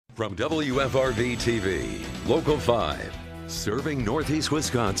From WFRV TV, Local 5, serving Northeast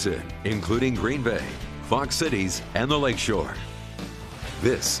Wisconsin, including Green Bay, Fox Cities, and the Lakeshore.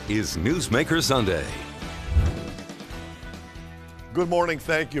 This is Newsmaker Sunday. Good morning.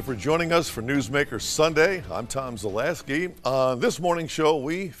 Thank you for joining us for Newsmaker Sunday. I'm Tom Zalaski. On this morning's show,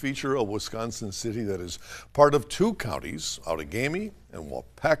 we feature a Wisconsin city that is part of two counties, Outagamie and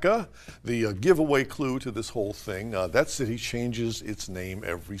Waupaca. The giveaway clue to this whole thing, that city changes its name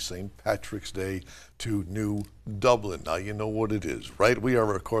every St. Patrick's Day to New Dublin. Now you know what it is, right? We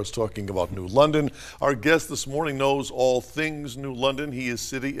are, of course, talking about New London. Our guest this morning knows all things New London. He is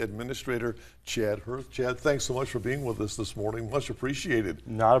City Administrator Chad Hirth. Chad, thanks so much for being with us this morning. Much appreciated.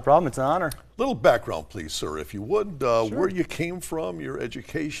 Not a problem. It's an honor. Little background, please, sir, if you would. Sure. Where you came from, your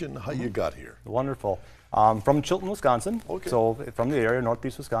education, how you got here. Wonderful. From Chilton, Wisconsin. Okay. So from the area,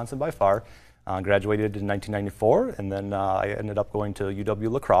 Northeast Wisconsin by far. Graduated in 1994, and then I ended up going to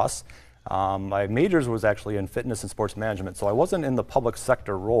UW La Crosse. My majors was actually in fitness and sports management, so I wasn't in the public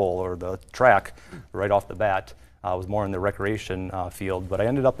sector role or the track right off the bat. I was more in the recreation field, but I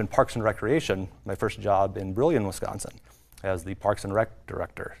ended up in Parks and Recreation, my first job in Brillion, Wisconsin, as the Parks and Rec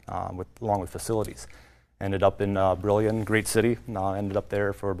director, along with facilities. Ended up in Brillion, great city. Ended up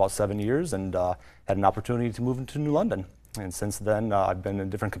there for about 7 years and had an opportunity to move into New London. And since then, I've been in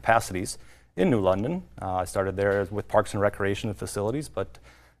different capacities in New London. I started there with Parks and Recreation and facilities, but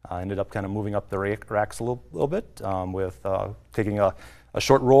I ended up kind of moving up the ranks a little bit with taking a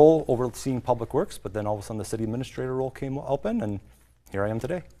short role overseeing public works, but then all of a sudden the city administrator role came open, and here I am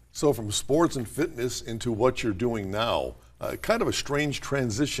today. So from sports and fitness into what you're doing now, kind of a strange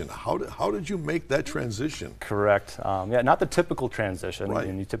transition. How did you make that transition? Correct. Yeah, not the typical transition. Right.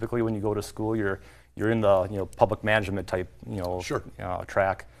 And you typically, when you go to school, you're in the public management type Sure.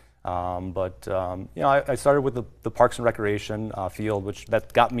 track. I started with the Parks and Recreation field, which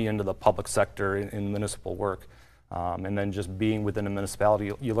that got me into the public sector in municipal work. And then just being within a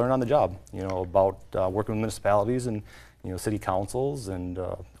municipality, you learn on the job, about working with municipalities and city councils and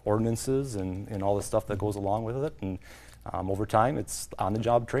ordinances and all the stuff that goes along with it. And over time, it's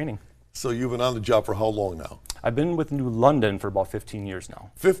on-the-job training. So you've been on the job for how long now? I've been with New London for about 15 years now.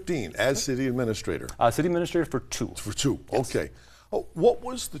 15 as city administrator? City administrator for 2. For 2, Yes. Okay. Oh, what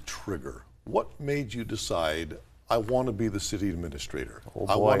was the trigger? What made you decide, I want to be the city administrator? Oh,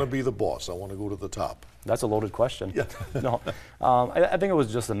 I boy. want to be the boss. I want to go to the top. That's a loaded question. Yeah. No, I think it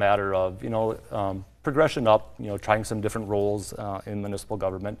was just a matter of, progression up, trying some different roles in municipal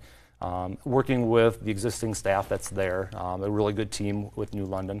government, working with the existing staff that's there, a really good team with New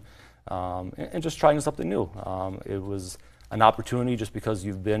London, and just trying something new. It was an opportunity just because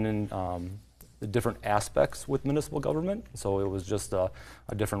you've been in the different aspects with municipal government, so it was just a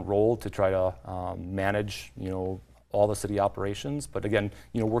different role to try to manage, all the city operations, but again,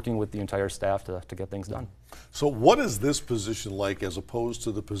 working with the entire staff to get things done. So what is this position like as opposed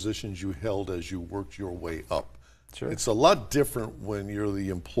to the positions you held as you worked your way up? Sure. It's a lot different when you're the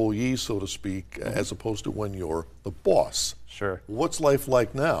employee, so to speak, as opposed to when you're the boss. Sure. What's life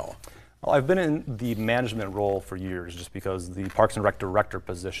like now? Well, I've been in the management role for years just because the Parks and Rec director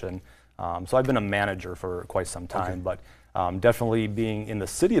position, so I've been a manager for quite some time, but definitely being in the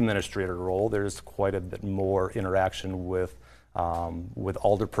city administrator role, there's quite a bit more interaction with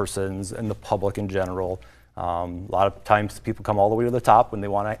alderpersons and the public in general. A lot of times people come all the way to the top when they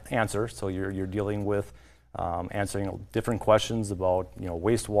want to answer, so you're dealing with answering different questions about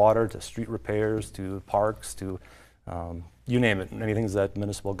wastewater to street repairs to parks to you name it, many things that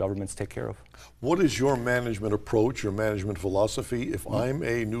municipal governments take care of. What is your management approach, your management philosophy? If I'm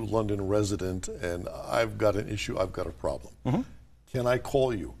a New London resident and I've got an issue, I've got a problem, can I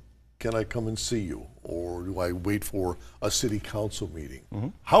call you? Can I come and see you? Or do I wait for a city council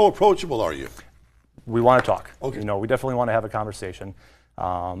meeting? How approachable are you? We want to talk. Okay. We definitely want to have a conversation.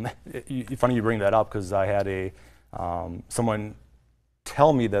 Funny you bring that up because I had someone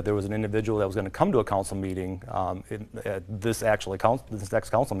tell me that there was an individual that was going to come to a council meeting at this next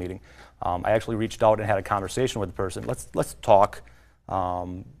council meeting. I actually reached out and had a conversation with the person. Let's talk.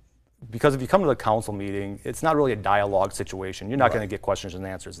 Because if you come to the council meeting, it's not really a dialogue situation. You're not going to get questions and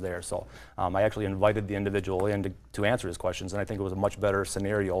answers there. So I actually invited the individual in to answer his questions, and I think it was a much better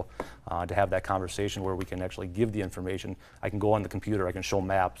scenario to have that conversation where we can actually give the information. I can go on the computer, I can show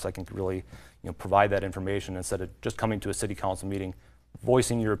maps, I can really provide that information instead of just coming to a city council meeting,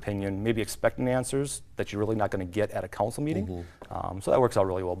 voicing your opinion, maybe expecting answers that you're really not going to get at a council meeting. So that works out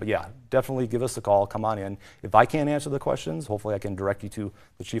really well. But yeah, definitely give us a call, come on in. If I can't answer the questions, hopefully I can direct you to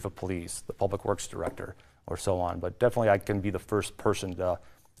the chief of police, the public works director, or so on. But definitely I can be the first person to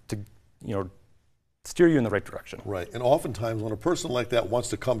steer you in the right direction. Right, and oftentimes when a person like that wants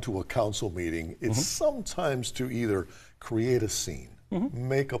to come to a council meeting, it's sometimes to either create a scene,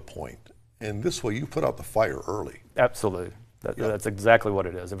 make a point, and this way you put out the fire early. Absolutely, that's exactly what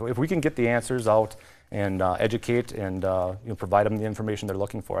it is. If we can get the answers out and educate and provide them the information they're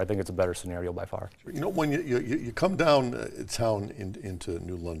looking for, I think it's a better scenario by far. You know, when you come down town into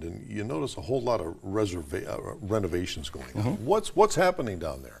New London, you notice a whole lot of renovations going on. What's happening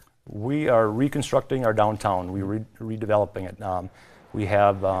down there? We are reconstructing our downtown. We're redeveloping it. We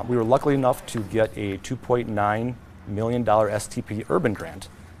were lucky enough to get a $2.9 million STP urban grant,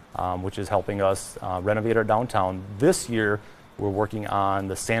 which is helping us renovate our downtown. This year, we're working on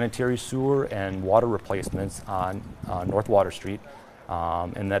the sanitary sewer and water replacements on North Water Street,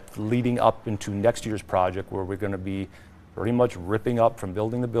 and that's leading up into next year's project, where we're going to be pretty much ripping up from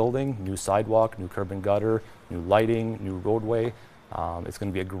building to building, new sidewalk, new curb and gutter, new lighting, new roadway. It's going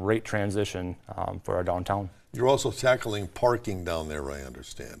to be a great transition for our downtown. You're also tackling parking down there, I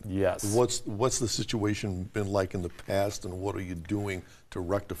understand. Yes. What's the situation been like in the past, and what are you doing to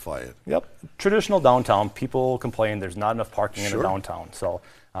rectify it? Yep. Traditional downtown, people complain there's not enough parking in the downtown. So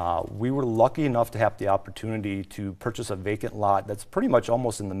we were lucky enough to have the opportunity to purchase a vacant lot that's pretty much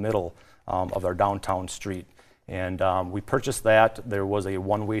almost in the middle of our downtown street. And we purchased that. There was a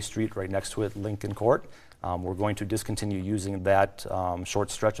one-way street right next to it, Lincoln Court. We're going to discontinue using that short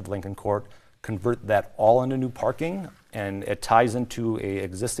stretch of Lincoln Court, convert that all into new parking, and it ties into a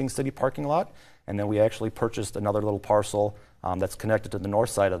existing city parking lot. And then we actually purchased another little parcel that's connected to the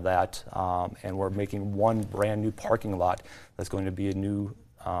north side of that, and we're making one brand new parking lot that's going to be a new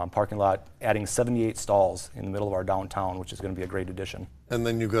parking lot, adding 78 stalls in the middle of our downtown, which is going to be a great addition. And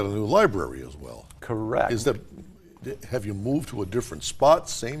then you've got a new library as well. Correct. Have you moved to a different spot,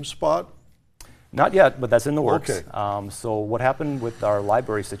 same spot? Not yet, but that's in the works. Okay. So what happened with our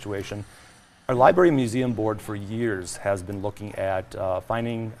library situation, our library museum board for years has been looking at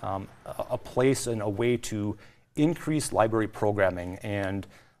finding a place and a way to increase library programming. And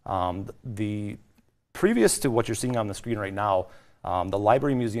the previous to what you're seeing on the screen right now, the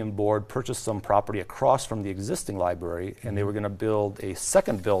library museum board purchased some property across from the existing library, and they were going to build a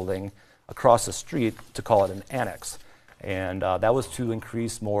second building across the street to call it an annex. And that was to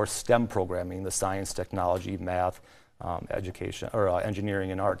increase more STEM programming, the science, technology, math, education, or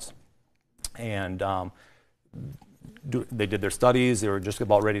engineering and arts. And they did their studies. They were just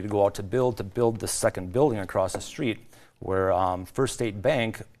about ready to go out to build the second building across the street, where First State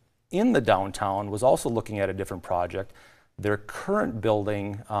Bank in the downtown was also looking at a different project. Their current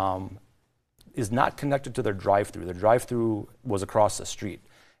building is not connected to their drive-through. Their drive-through was across the street.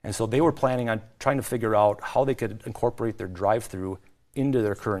 And so they were planning on trying to figure out how they could incorporate their drive-through into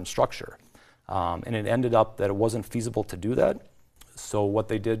their current structure. And it ended up that it wasn't feasible to do that. So what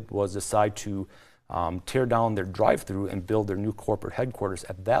they did was decide to tear down their drive-through and build their new corporate headquarters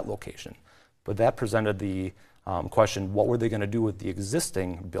at that location. But that presented the question, what were they going to do with the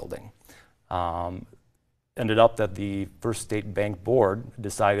existing building? Ended up that the First State Bank board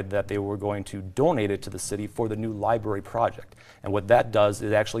decided that they were going to donate it to the city for the new library project. And what that does,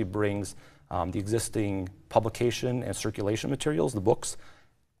 it actually brings the existing publication and circulation materials, the books,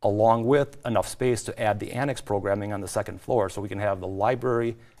 along with enough space to add the annex programming on the second floor, so we can have the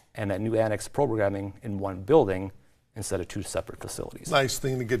library and that new annex programming in one building instead of two separate facilities. Nice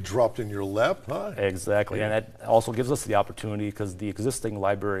thing to get dropped in your lap, huh? Exactly, Yeah. and that also gives us the opportunity, because the existing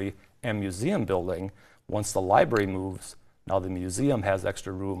library and museum building, once the library moves, now the museum has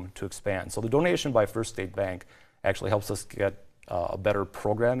extra room to expand. So the donation by First State Bank actually helps us get a better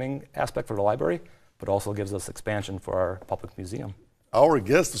programming aspect for the library, but also gives us expansion for our public museum. Our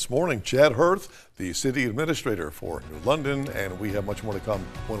guest this morning, Chad Hirth, the city administrator for New London, and we have much more to come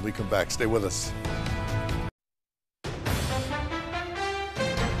when we come back. Stay with us.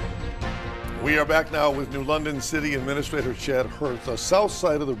 We are back now with New London City Administrator Chad Hirth. The south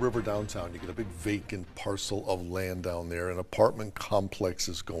side of the river downtown, you get a big vacant parcel of land down there. An apartment complex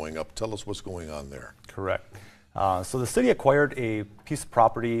is going up. Tell us what's going on there. Correct. So the city acquired a piece of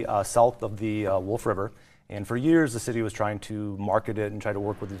property south of the Wolf River. And for years, the city was trying to market it and try to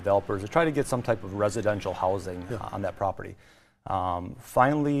work with the developers to try to get some type of residential housing on that property.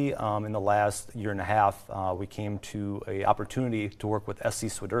 Finally, in the last year and a half, we came to an opportunity to work with SC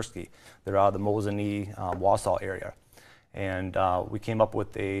Swiderski. They're out of the Mosinee, Wausau area. And we came up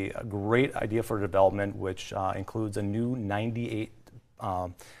with a great idea for development, which includes a new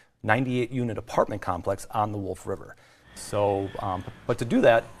 98-unit apartment complex on the Wolf River. So, but to do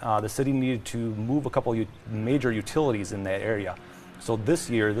that, the city needed to move a couple of major utilities in that area. So this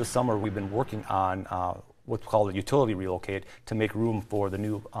summer, we've been working on what's called a utility relocate to make room for the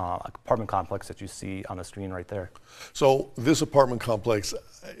new apartment complex that you see on the screen right there. So this apartment complex,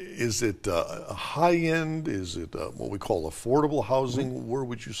 is it a high end? Is it what we call affordable housing? Where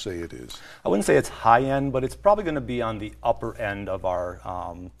would you say it is? I wouldn't say it's high end, but it's probably going to be on the upper end of our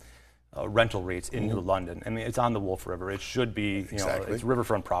rental rates in New London. I mean, it's on the Wolf River. It should be, you know, it's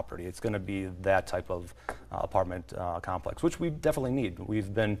riverfront property. It's going to be that type of apartment complex, which we definitely need.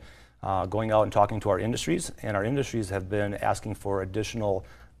 We've been going out and talking to our industries, and our industries have been asking for additional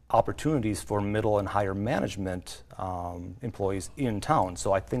opportunities for middle and higher management employees in town.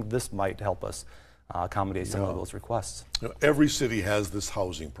 So I think this might help us accommodate some of those requests. You know, every city has this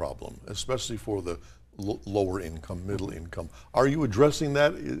housing problem, especially for the lower income, middle income. Are you addressing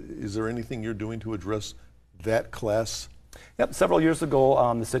that? Is there anything you're doing to address that class? Yep, several years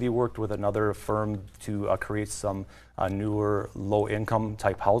ago, the city worked with another firm to create some newer low-income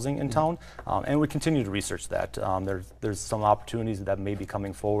type housing in town, and we continue to research that. There's some opportunities that may be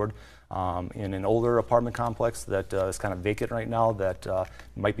coming forward in an older apartment complex that is kind of vacant right now that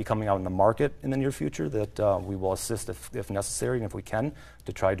might be coming out in the market in the near future that we will assist if necessary and if we can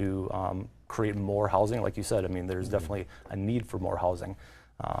to try to create more housing. Like you said, I mean, there's definitely a need for more housing.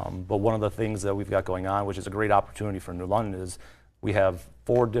 But one of the things that we've got going on, which is a great opportunity for New London, is we have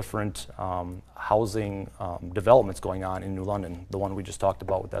 4 different housing developments going on in New London. The one we just talked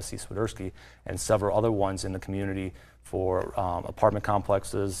about with S.C. Swiderski, and several other ones in the community for apartment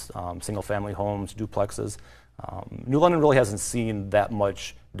complexes, single-family homes, duplexes. New London really hasn't seen that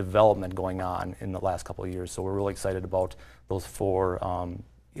much development going on in the last couple of years, so we're really excited about those 4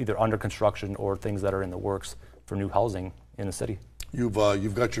 either under construction or things that are in the works for new housing in the city. You've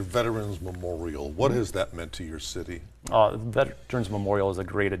got your Veterans Memorial. What has that meant to your city? Veterans Memorial is a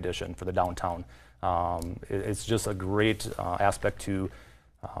great addition for the downtown. It's just a great aspect to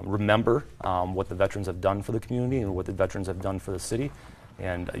remember what the veterans have done for the community and what the veterans have done for the city.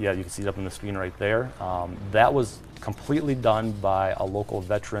 And yeah, you can see it up on the screen right there. That was completely done by a local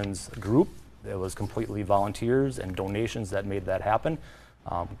veterans group. It was completely volunteers and donations that made that happen.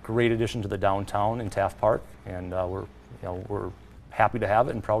 Great addition to the downtown in Taft Park, and we're happy to have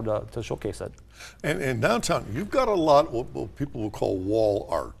it and proud to showcase it. And downtown, you've got a lot what people will call wall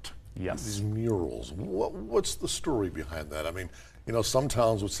art. Yes. These murals. What's the story behind that? I mean, you know, some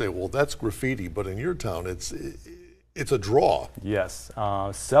towns would say, well, that's graffiti, but in your town, it's a draw. Yes.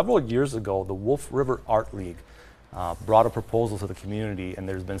 Several years ago, the Wolf River Art League brought a proposal to the community, and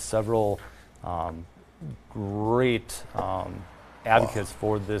there's been several great advocates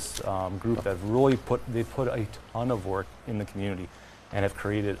for this group that have really put a ton of work in the community and have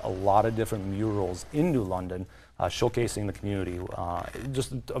created a lot of different murals in New London showcasing the community,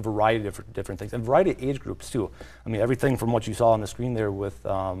 just a variety of different things, and a variety of age groups too. I mean, everything from what you saw on the screen there with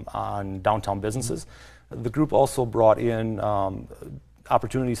on downtown businesses. The group also brought in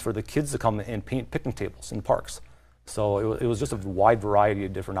opportunities for the kids to come and paint picnic tables in parks. So it was just a wide variety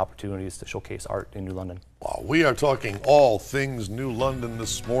of different opportunities to showcase art in New London. Wow, we are talking all things New London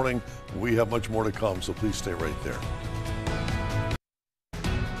this morning. We have much more to come, so please stay right there.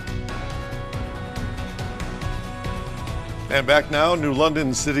 And back now, New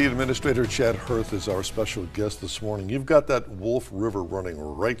London City Administrator Chad Hirth is our special guest this morning. You've got that Wolf River running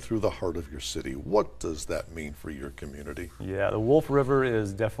right through the heart of your city. What does that mean for your community? Yeah, the Wolf River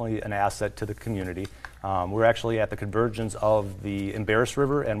is definitely an asset to the community. We're actually at the convergence of the Embarrass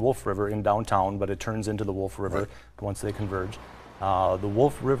River and Wolf River in downtown, but it turns into the Wolf River once they converge. The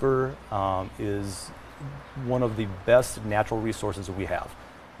Wolf River is one of the best natural resources that we have,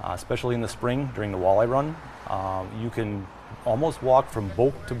 especially in the spring during the walleye run. You can almost walk from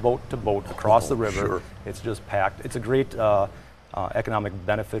boat to boat to boat across the river. Sure. It's just packed. It's a great economic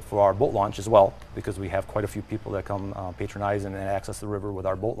benefit for our boat launch as well, because we have quite a few people that come patronize and access the river with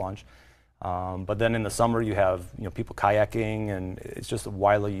our boat launch. But then in the summer you have people kayaking, and it's just a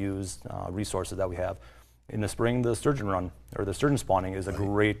widely used resources that we have. In the spring, the sturgeon run or the sturgeon spawning is a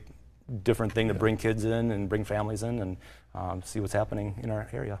great different thing to bring kids in and bring families in and see what's happening in our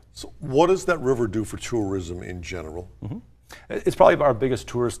area. So what does that river do for tourism in general? It's probably our biggest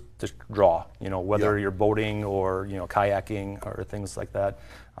tourist draw, whether you're boating or kayaking or things like that.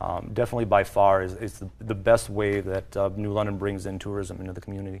 Definitely by far is the best way that New London brings in tourism into the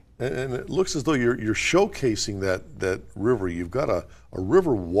community. And it looks as though you're showcasing that river. You've got a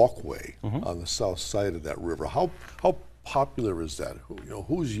river walkway on the south side of that river. How popular is that?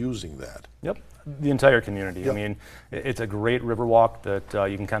 Who's using that? Yep, the entire community. Yep. I mean, it's a great river walk that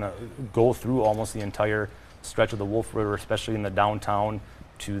you can kind of go through almost the entire stretch of the Wolf River, especially in the downtown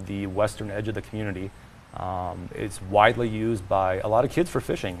to the western edge of the community. It's widely used by a lot of kids for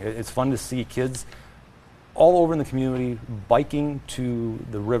fishing. It's fun to see kids all over in the community, biking to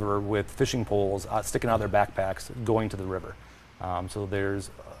the river with fishing poles sticking out of their backpacks, going to the river. So there's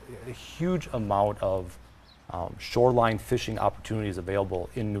a huge amount of shoreline fishing opportunities available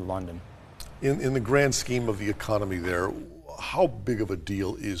in New London. In the grand scheme of the economy there, how big of a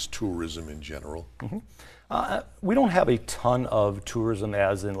deal is tourism in general? We don't have a ton of tourism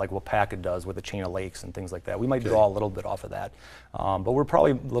as in like Wapaka does with a chain of lakes and things like that. We might draw a little bit off of that, but we're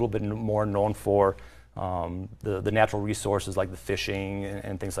probably a little bit more known for the natural resources like the fishing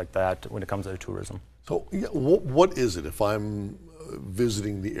and things like that when it comes to tourism. So yeah, what is it if I'm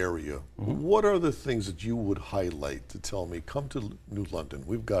visiting the area? What are the things that you would highlight to tell me, come to New London,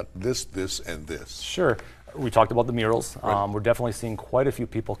 we've got this, this, and this? Sure. We talked about the murals. Right. We're definitely seeing quite a few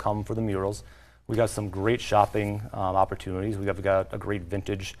people come for the murals. We got some great shopping opportunities. We've got a great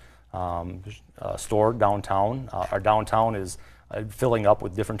vintage store downtown. Our downtown is filling up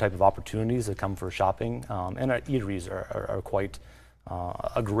with different type of opportunities that come for shopping, and our eateries are quite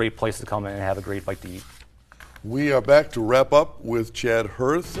a great place to come in and have a great bite to eat. We are back to wrap up with Chad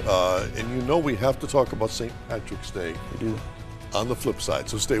Hirth, and you know we have to talk about St. Patrick's Day. We do. On the flip side,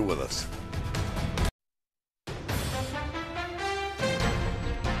 so stay with us.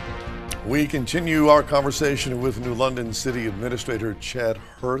 We continue our conversation with New London City Administrator Chad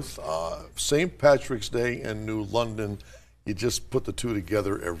Hirth. St. Patrick's Day and New London, you just put the two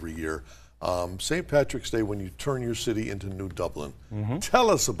together every year. St. Patrick's Day, when you turn your city into New Dublin. Tell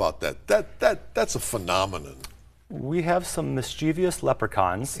us about that. That's a phenomenon. We have some mischievous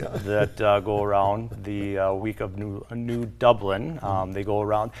leprechauns that go around the week of New Dublin. They go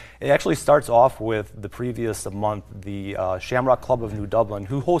around. It actually starts off with the previous month, the Shamrock Club of New Dublin,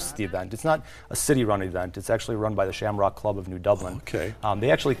 who hosts the event. It's not a city-run event. It's actually run by the Shamrock Club of New Dublin. Okay. They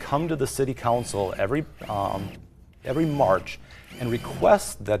actually come to the city council every March and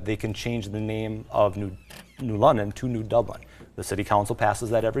request that they can change the name of New London to New Dublin. The city council passes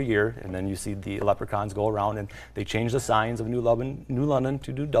that every year, and then you see the leprechauns go around and they change the signs of New London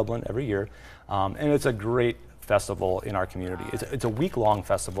to New Dublin every year. And it's a great festival in our community. It's a week-long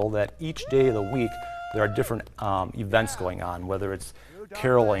festival that each day of the week there are different events going on, whether it's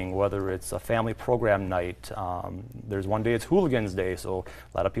caroling, whether it's a family program night. There's one day it's Hooligans Day, so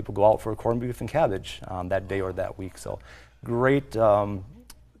a lot of people go out for corned beef and cabbage that day or that week. So great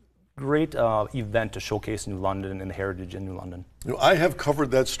event to showcase New London and the heritage in New London. You know, I have covered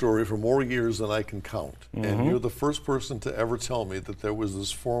that story for more years than I can count, and you're the first person to ever tell me that there was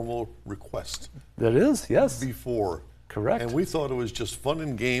this formal request. That is, yes. Before. Correct. And we thought it was just fun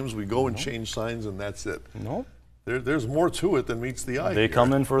and games. We go and change signs and that's it. No. There's more to it than meets the eye. They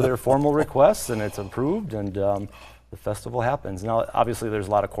come in for their formal requests and it's approved, and the festival happens. Now, obviously there's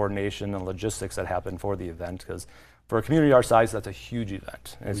a lot of coordination and logistics that happen for the event, because for a community our size, that's a huge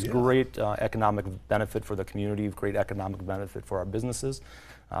event. It's great economic benefit for the community, great economic benefit for our businesses,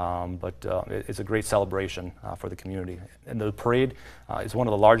 but it's a great celebration for the community. And the parade is one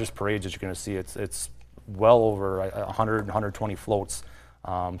of the largest parades that you're going to see. It's well over 100, 120 floats,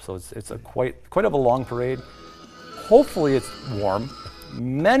 so it's a quite of a long parade. Hopefully it's warm.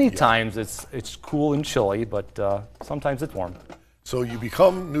 Many times it's cool and chilly, but sometimes it's warm. So you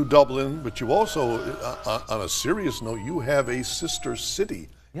become New Dublin, but you also, on a serious note, you have a sister city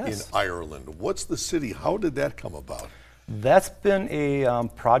in Ireland. What's the city? How did that come about? That's been a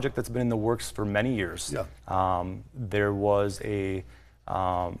project that's been in the works for many years. Yeah. There was it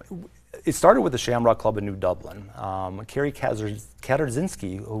started with the Shamrock Club in New Dublin. Kerry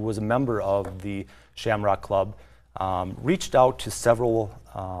Katarzinski, who was a member of the Shamrock Club, reached out to several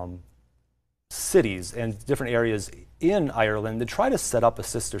cities and different areas in Ireland to try to set up a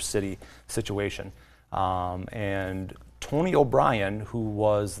sister city situation. And Tony O'Brien, who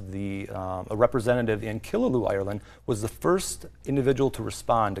was a representative in Killaloe, Ireland, was the first individual to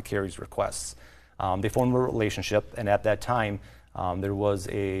respond to Kerry's requests. They formed a relationship, and at that time, there was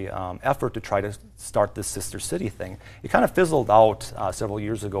a effort to try to start this sister city thing. It kind of fizzled out several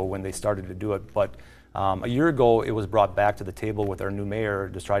years ago when they started to do it, but a year ago it was brought back to the table with our new mayor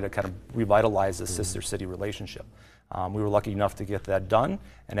to try to kind of revitalize the sister city relationship. We were lucky enough to get that done,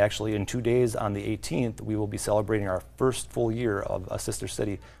 and actually in 2 days on the 18th we will be celebrating our first full year of a sister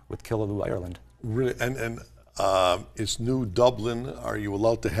city with Killaloe, Ireland. Really, and it's New Dublin. Are you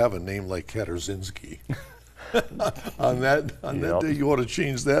allowed to have a name like Katarzinski? on that day, you ought to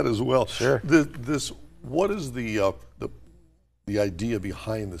change that as well. Sure. What is the idea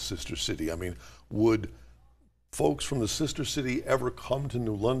behind the sister city? I mean, would folks from the sister city ever come to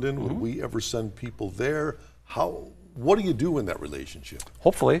New London? Would we ever send people there? What do you do in that relationship?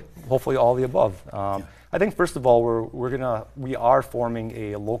 Hopefully all the above. I think first of all, we are forming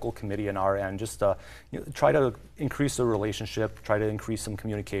a local committee on our end, just to try to increase the relationship, try to increase some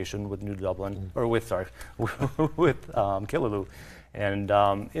communication with New Dublin, or with Killaloe. And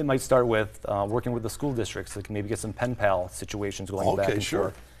it might start with working with the school districts that can maybe get some pen pal situations going back and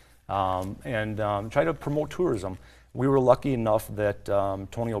forth. And try to promote tourism. We were lucky enough that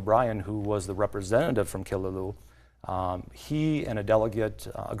Tony O'Brien, who was the representative from Killaloe, he and a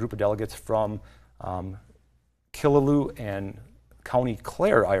group of delegates from Killaloe and County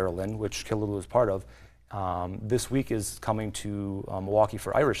Clare, Ireland, which Killaloe is part of, this week is coming to Milwaukee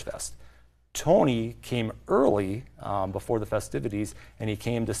for Irish Fest. Tony came early before the festivities, and he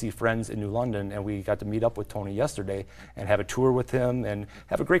came to see friends in New London, and we got to meet up with Tony yesterday and have a tour with him and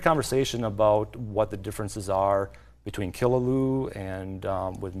have a great conversation about what the differences are between Killaloe and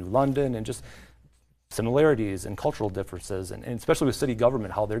with New London, and just similarities and cultural differences, and especially with city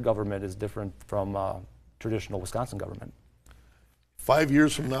government, how their government is different from traditional Wisconsin government. 5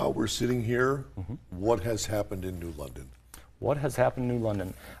 years from now, we're sitting here. What has happened in New London? What has happened in New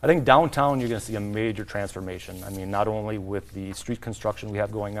London? I think downtown you're going to see a major transformation. I mean, not only with the street construction we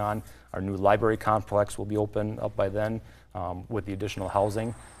have going on, our new library complex will be open up by then, with the additional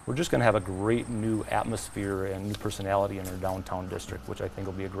housing. We're just going to have a great new atmosphere and new personality in our downtown district, which I think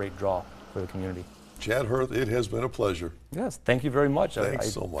will be a great draw for the community. Chad Hurth, it has been a pleasure. Yes, thank you very much.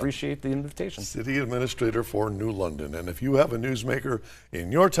 Thanks so much. Appreciate the invitation. City Administrator for New London. And if you have a newsmaker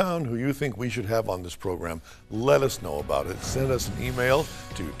in your town who you think we should have on this program, let us know about it. Send us an email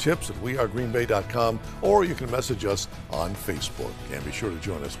to tips@wearegreenbay.com, or you can message us on Facebook. And be sure to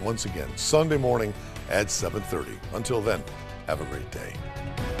join us once again Sunday morning at 7:30. Until then, have a great day.